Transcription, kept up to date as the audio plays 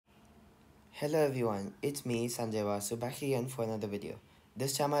Hello everyone, it's me Sanjay Vasu back again for another video.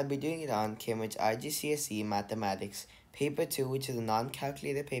 This time I'll be doing it on Cambridge IGCSE Mathematics Paper 2, which is a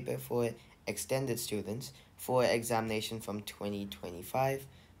non-calculated paper for extended students for examination from 2025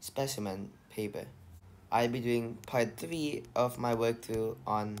 Specimen Paper. I'll be doing part 3 of my work through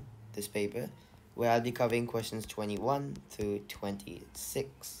on this paper, where I'll be covering questions 21 through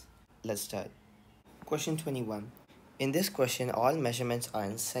 26. Let's start. Question 21. In this question, all measurements are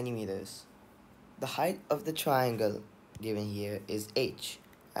in centimeters. The height of the triangle given here is h,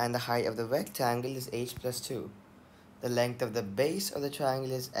 and the height of the rectangle is h plus 2. The length of the base of the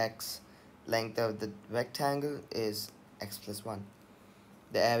triangle is x. Length of the rectangle is x plus 1.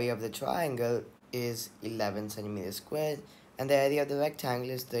 The area of the triangle is 11 centimeters squared, and the area of the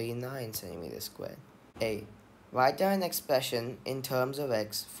rectangle is 39 centimeters squared. A. Write down an expression in terms of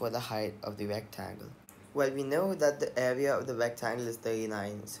x for the height of the rectangle. Well, we know that the area of the rectangle is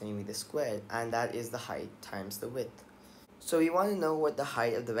 39 centimeters squared, and that is the height times the width. So we want to know what the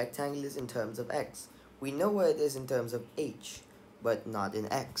height of the rectangle is in terms of x. We know what it is in terms of h, but not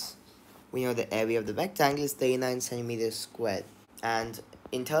in x. We know the area of the rectangle is 39 centimeters squared, and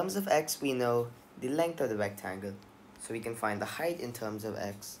in terms of x, we know the length of the rectangle. So we can find the height in terms of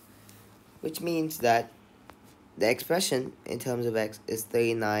x, which means that the expression in terms of x is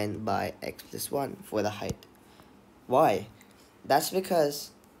 39 by x plus 1 for the height. Why? That's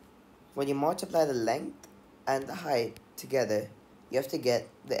because when you multiply the length and the height together, you have to get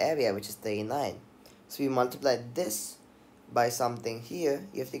the area, which is 39. So you multiply this by something here,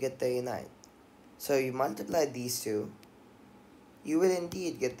 you have to get 39. So you multiply these two, you will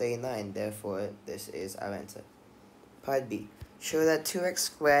indeed get 39, therefore this is our answer. Part B. Show that 2x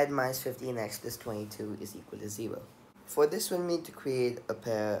squared minus 15x plus 22 is equal to 0. For this, we'll need to create a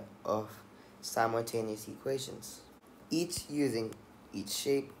pair of simultaneous equations, each using each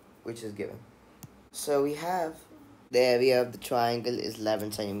shape which is given. So we have the area of the triangle is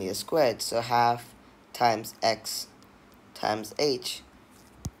 11 centimeters squared, so half times x times h,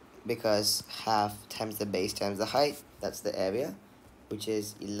 because half times the base times the height, that's the area, which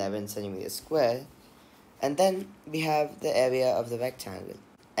is 11 centimeters squared. And then we have the area of the rectangle,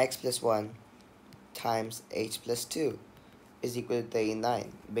 x plus 1 times h plus 2 is equal to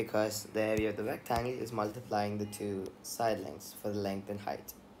 39, because the area of the rectangle is multiplying the two side lengths for the length and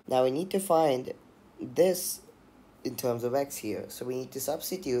height. Now we need to find this in terms of x here, so we need to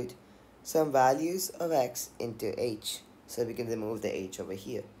substitute some values of x into h, so we can remove the h over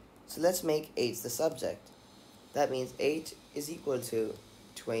here. So let's make h the subject. That means h is equal to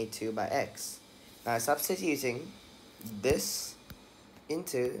 22 by x. Now substituting this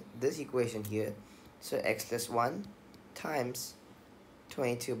into this equation here, so x plus 1 times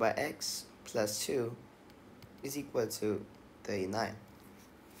 22 by x plus 2 is equal to 39.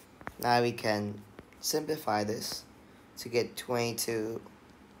 Now we can simplify this to get 22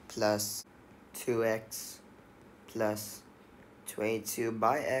 plus 2x plus 22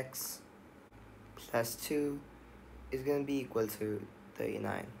 by x plus 2 is going to be equal to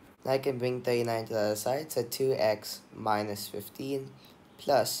 39. Now I can bring 39 to the other side, so 2x minus 15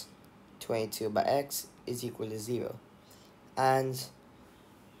 plus 22 by x is equal to 0. And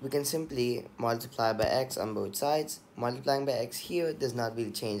we can simply multiply by x on both sides. Multiplying by x here does not really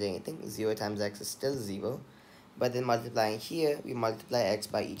change anything. 0 times x is still 0. But then multiplying here, we multiply x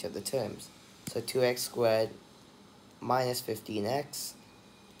by each of the terms. So 2x squared minus 15x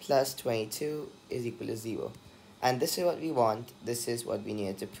plus 22 is equal to 0. And this is what we want, this is what we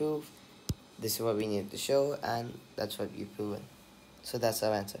needed to prove, this is what we needed to show, and that's what we've proven. So that's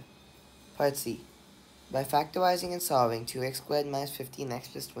our answer. Part C. By factorizing and solving 2x squared minus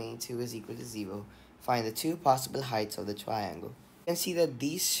 15x plus 22 is equal to 0, find the two possible heights of the triangle. You can see that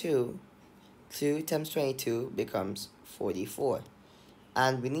these two times 22 becomes 44.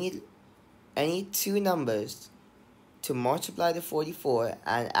 And we need any two numbers to multiply the 44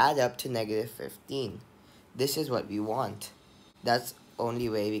 and add up to negative 15. This is what we want. That's the only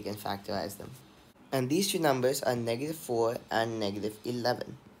way we can factorize them. And these two numbers are negative 4 and negative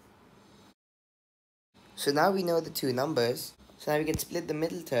 11. So now we know the two numbers. So now we can split the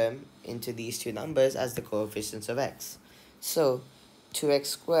middle term into these two numbers as the coefficients of x. So 2x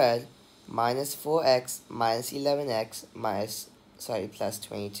squared minus 4x minus 11x plus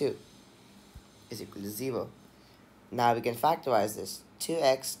 22 is equal to 0. Now we can factorize this.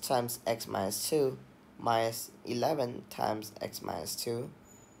 2x times x minus 2 minus 11 times x minus 2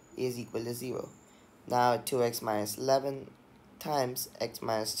 is equal to 0. Now 2x minus 11 times x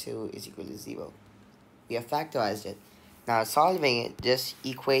minus 2 is equal to 0. We have factorized it. Now solving it, just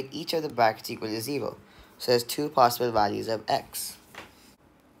equate each of the brackets equal to 0. So there's two possible values of x.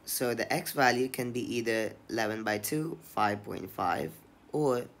 So the x value can be either 11 by 2, 5.5,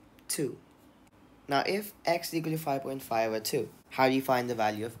 or 2. Now if x is equal to 5.5 or 2, how do you find the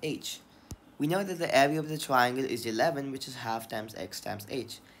value of h? We know that the area of the triangle is 11, which is half times x times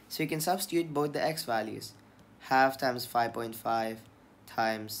h. So you can substitute both the x values. Half times 5.5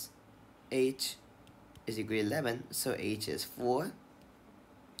 times h is equal to 11, so h is 4.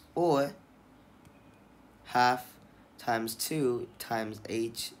 Or half times 2 times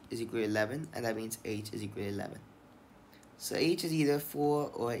h is equal to 11, and that means h is equal to 11. So h is either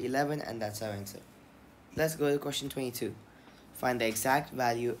 4 or 11, and that's our answer. Let's go to question 22. Find the exact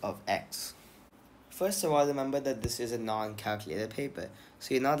value of x. First of all, remember that this is a non-calculator paper,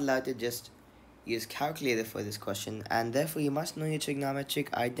 so you're not allowed to just use calculator for this question, and therefore you must know your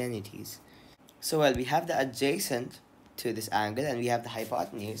trigonometric identities. So well, we have the adjacent to this angle, and we have the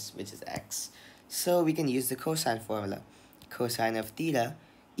hypotenuse, which is x. So we can use the cosine formula. Cosine of theta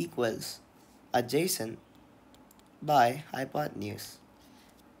equals adjacent by hypotenuse.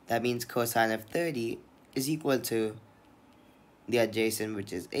 That means cosine of 30 is equal to the adjacent,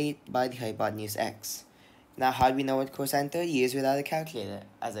 which is 8, by the hypotenuse x. Now, how do we know what cosine 30 is without a calculator?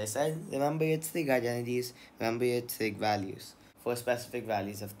 As I said, remember your trig identities, remember your trig values for specific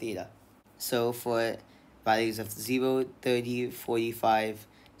values of theta. So for values of 0, 30, 45,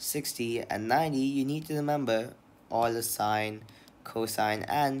 60, and 90, you need to remember all the sine, cosine,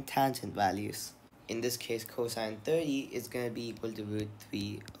 and tangent values. In this case, cosine 30 is going to be equal to root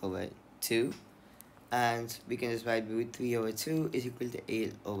 3 over 2. And we can just write root 3 over 2 is equal to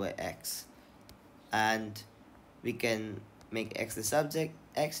 8 over x. And we can make x the subject.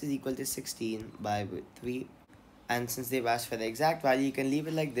 X is equal to 16 by root 3. And since they've asked for the exact value, you can leave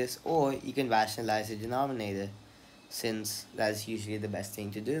it like this, or you can rationalize the denominator, since that's usually the best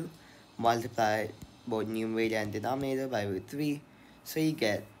thing to do. Multiply both numerator and denominator by root 3, so you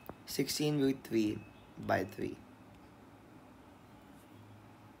get 16 root 3 by 3.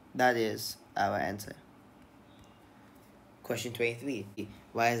 That is our answer. Question 23.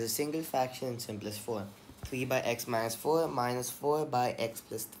 Y is a single fraction in simplest form. 3 by x minus 4 minus 4 by x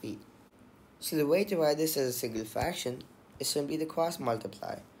plus 3. So the way to write this as a single fraction is simply to cross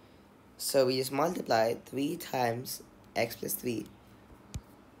multiply. So we just multiply 3 times x plus 3.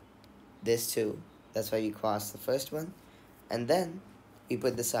 This 2. That's why we cross the first one. And then we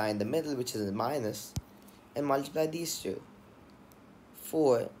put the sign in the middle, which is a minus, and multiply these two.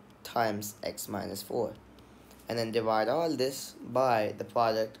 4 times x minus 4. And then divide all this by the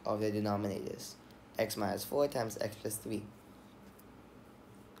product of the denominators. X minus 4 times x plus 3.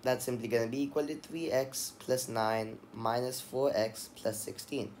 That's simply going to be equal to 3x plus 9 minus 4x plus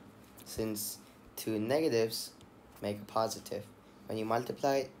 16. Since two negatives make a positive. When you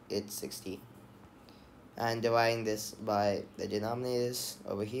multiply, it's 16. And dividing this by the denominators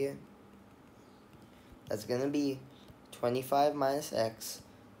over here, that's going to be 25 minus x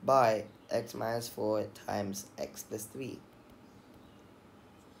by x minus 4 times x plus 3.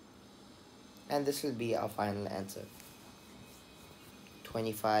 And this will be our final answer.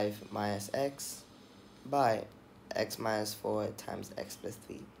 25 minus x by x minus 4 times x plus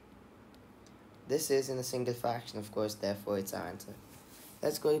 3. This is in a single fraction, of course, therefore it's our answer.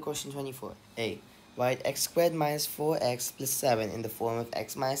 Let's go to question 24. A. Write x squared minus 4x plus 7 in the form of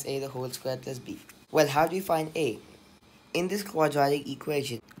x minus a the whole squared plus b. Well, how do we find a? In this quadratic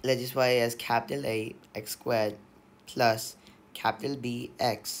equation, let's just write it as capital A x squared plus capital B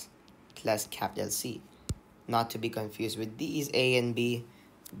x plus capital C. Not to be confused with these a and b.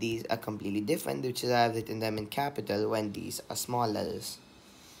 These are completely different, which is why I've written them in capital when these are small letters.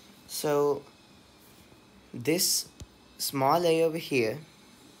 So this small a over here,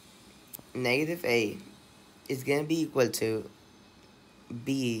 negative a, is going to be equal to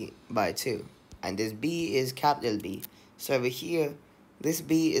b by 2. And this b is capital B. So over here, this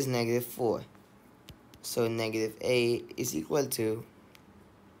b is negative 4. So negative a is equal to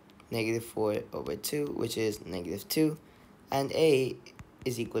negative 4 over 2, which is negative 2. And a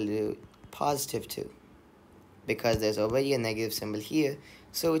is equal to positive 2. Because there's already a negative symbol here,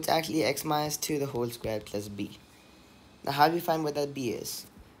 so it's actually x minus 2 the whole squared plus b. Now how do we find what that b is?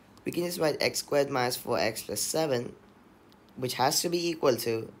 We can just write x squared minus 4x plus 7, which has to be equal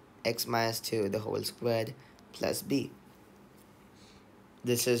to x minus 2 the whole squared plus b.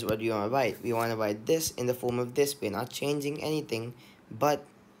 This is what we want to write. We want to write this in the form of this. We're not changing anything but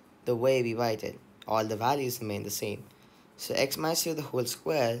the way we write it. All the values remain the same. So x minus 2 the whole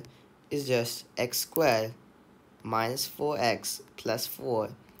squared is just x squared minus 4x plus 4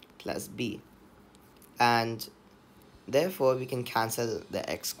 plus b. And therefore, we can cancel the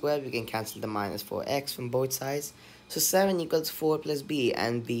x squared. We can cancel the minus 4x from both sides. So 7 equals 4 plus b,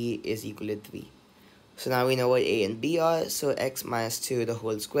 and b is equal to 3. So now we know what a and b are, so x minus 2 the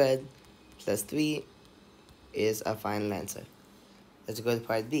whole squared plus 3 is our final answer. Let's go to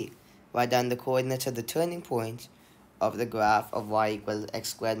part B. Write down the coordinates of the turning point of the graph of y equals x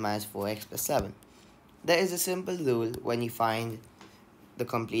squared minus 4x plus 7. There is a simple rule when you find the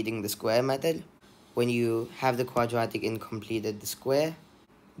completing the square method. When you have the quadratic and completed the square,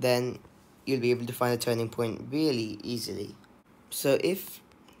 then you'll be able to find the turning point really easily. So if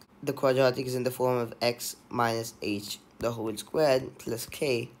the quadratic is in the form of x minus h the whole squared plus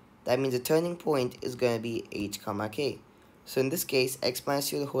k, that means the turning point is going to be h comma k. So in this case, x minus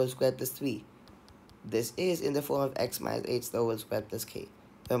 2 the whole squared plus 3. This is in the form of x minus h the whole squared plus k.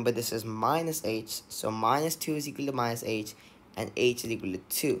 Remember, this is minus h, so minus 2 is equal to minus h, and h is equal to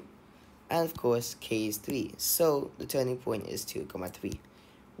 2. And of course, k is 3, so the turning point is 2, 3.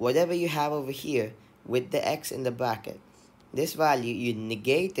 Whatever you have over here with the x in the bracket, this value, you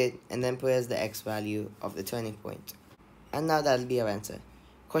negate it and then put as the x value of the turning point. And now that'll be our answer.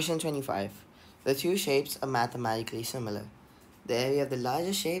 Question 25. The two shapes are mathematically similar. The area of the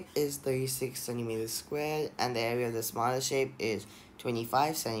larger shape is 36 centimeters squared, and the area of the smaller shape is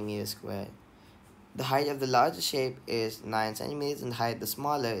 25 centimeters squared. The height of the larger shape is 9 centimeters, and the height of the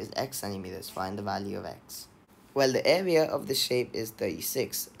smaller is x centimeters. Find the value of x. Well, the area of the shape is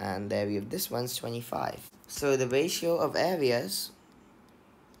 36, and the area of this one's 25. So the ratio of areas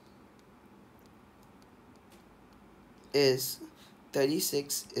is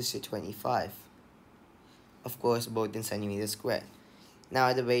 36 is to 25. Of course, both in centimeters squared.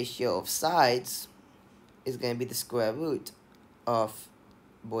 Now the ratio of sides is going to be the square root of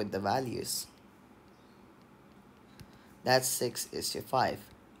both the values. That's 6 is to 5.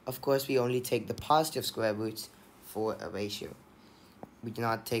 Of course, we only take the positive square roots for a ratio. We do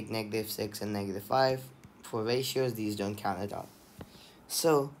not take negative 6 and negative 5. For ratios, these don't count at all.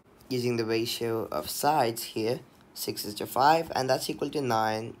 So, using the ratio of sides here, 6 is to 5, and that's equal to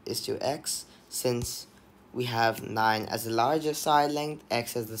 9 is to x, since we have 9 as the larger side length,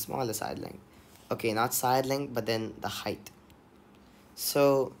 x as the smaller side length. Okay, not side length, but then the height.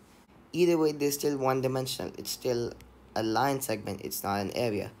 So, either way, they're still one-dimensional. It's still a line segment, it's not an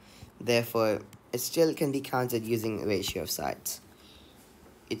area. Therefore, it still can be counted using ratio of sides.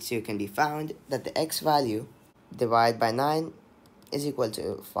 It still can be found that the x value divided by 9 is equal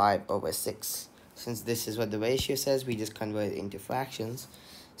to 5 over 6. Since this is what the ratio says, we just convert it into fractions.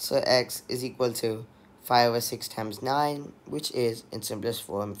 So x is equal to 5 over 6 times 9, which is, in simplest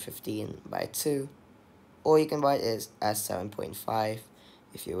form, 15 by 2. Or you can write it as 7.5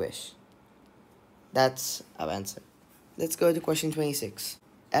 if you wish. That's our answer. Let's go to question 26.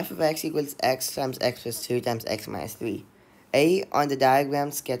 F of x equals x times x plus 2 times x minus 3. A, on the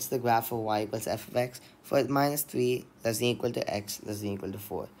diagram, sketch the graph of y equals f of x for minus 3 less than equal to x less than equal to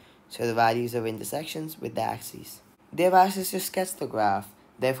 4. So the values of intersections with the axes. They have asked us to sketch the graph,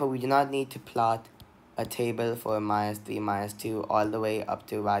 therefore we do not need to plot a table for minus 3, minus 2 all the way up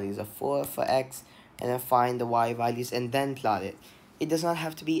to values of 4 for x, and then find the y values and then plot it. It does not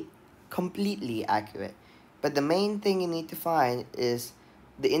have to be completely accurate, but the main thing you need to find is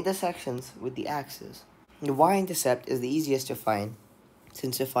the intersections with the axes. The y-intercept is the easiest to find.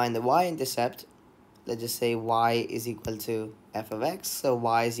 Since to find the y-intercept, let's just say y is equal to f of x, so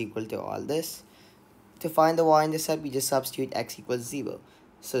y is equal to all this. To find the y-intercept, we just substitute x equals 0.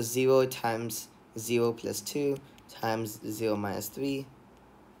 So 0 times 0 plus 2 times 0 minus 3,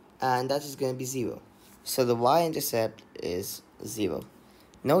 and that is going to be 0. So the y-intercept is 0.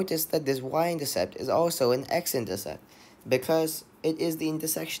 Notice that this y-intercept is also an x-intercept because it is the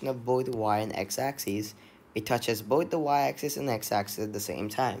intersection of both y and x axes. It touches both the y-axis and x-axis at the same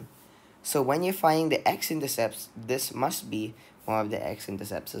time. So when you're finding the x-intercepts, this must be one of the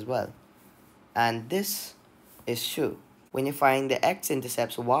x-intercepts as well. And this is true. When you're finding the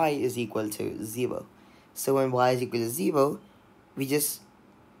x-intercepts, y is equal to 0. So when y is equal to 0, we just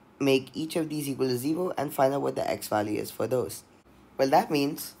make each of these equal to 0 and find out what the x value is for those. Well, that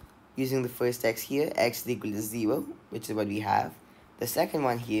means, using the first x here, x is equal to 0, which is what we have. The second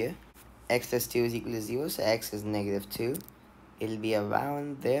one here, x plus 2 is equal to 0, so x is negative 2. It'll be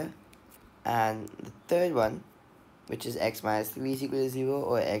around there. And the third one, which is x minus 3 is equal to 0,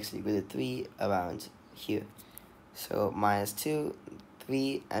 or x is equal to 3, around here. So minus 2,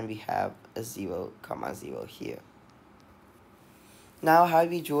 3, and we have a 0, 0 here. Now, how do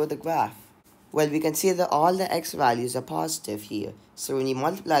we draw the graph? Well, we can see that all the x values are positive here. So when you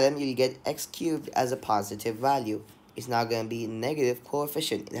multiply them, you'll get x cubed as a positive value. It's now going to be negative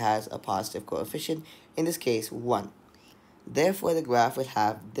coefficient. It has a positive coefficient, in this case 1. Therefore, the graph will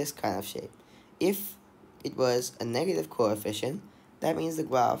have this kind of shape. If it was a negative coefficient, that means the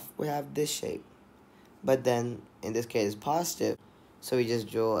graph would have this shape. But then, in this case, it's positive, so we just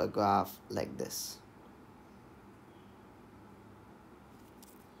draw a graph like this.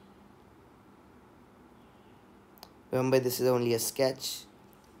 Remember, this is only a sketch,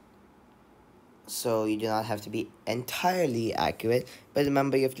 so you do not have to be entirely accurate, but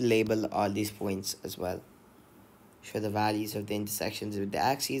remember you have to label all these points as well. Show the values of the intersections with the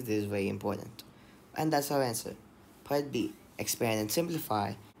axes. This is very important. And that's our answer. Part B, expand and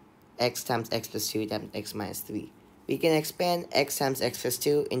simplify x times x plus 2 times x minus 3. We can expand x times x plus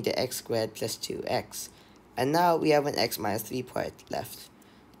 2 into x squared plus 2x. And now we have an x minus 3 part left.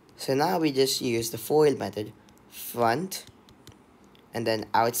 So now we just use the FOIL method. Front, and then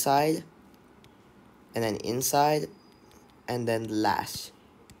outside, and then inside, and then last.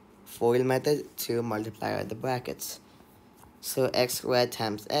 FOIL method to multiply out the brackets. So x squared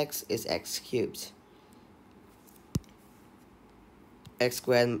times x is x cubed. X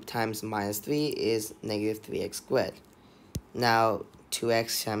squared times minus 3 is negative 3x squared. Now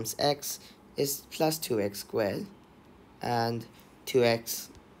 2x times x is plus 2x squared. And 2x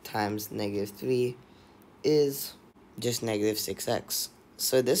times negative 3 is just negative 6x.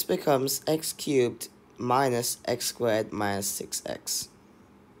 So this becomes x cubed minus x squared minus 6x.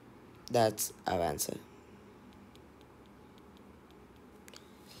 That's our answer.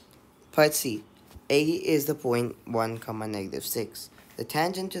 Part C. A is the point 1, negative 6. The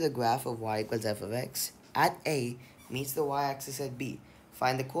tangent to the graph of y equals f of x at A meets the y-axis at B.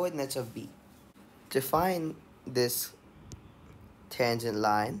 Find the coordinates of B. To find this tangent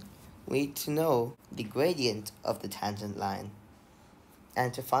line, we need to know the gradient of the tangent line.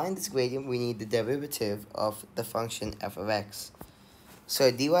 And to find this gradient, we need the derivative of the function f of x.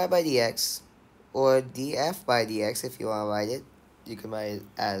 So dy by dx, or df by dx if you want to write it, you can write it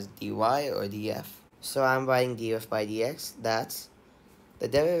as dy or df. So I'm writing df by dx, that's the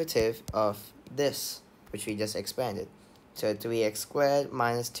derivative of this, which we just expanded. So 3x squared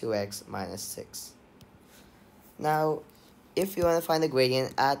minus 2x minus 6. Now, if you want to find the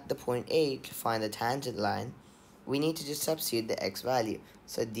gradient at the point A to find the tangent line, we need to just substitute the x value.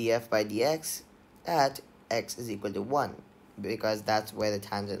 So df by dx at x is equal to 1, because that's where the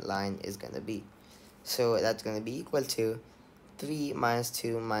tangent line is going to be. So that's going to be equal to 3 minus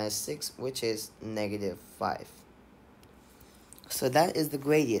 2 minus 6, which is negative 5. So that is the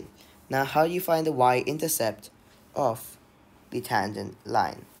gradient. Now how do you find the y-intercept of the tangent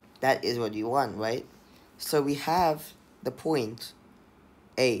line? That is what you want, right? So we have the point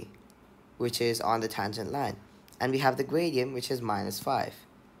A, which is on the tangent line. And we have the gradient, which is minus 5.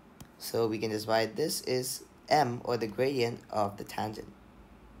 So we can just write this is m, or the gradient of the tangent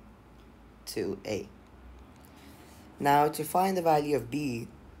to A. Now to find the value of B,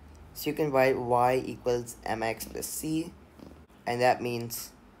 so you can write y equals mx plus c. And that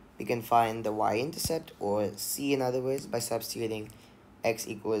means we can find the y-intercept, or c in other words, by substituting x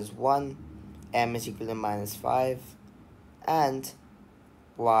equals 1, m is equal to minus 5, and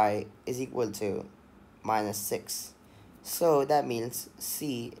y is equal to minus 6. So that means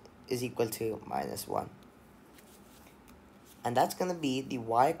c is equal to minus 1. And that's going to be the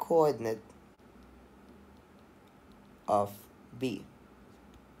y-coordinate of B.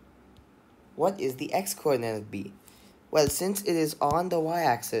 What is the x-coordinate of B? Well, since it is on the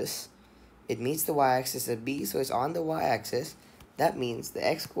y-axis, it meets the y-axis of B, so it's on the y-axis. That means the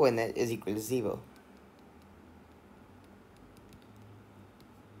x-coordinate is equal to 0.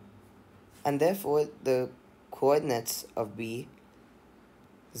 And therefore, the coordinates of B,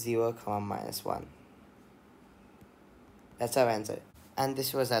 0, minus 1. That's our answer. And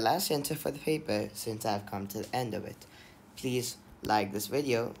this was our last answer for the paper, since I've come to the end of it. Please like this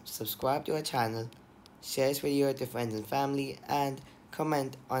video, subscribe to our channel, share this video with your friends and family, and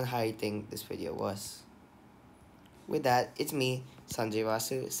comment on how you think this video was. With that, it's me, Sanjay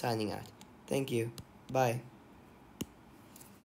Vasu, signing out. Thank you. Bye.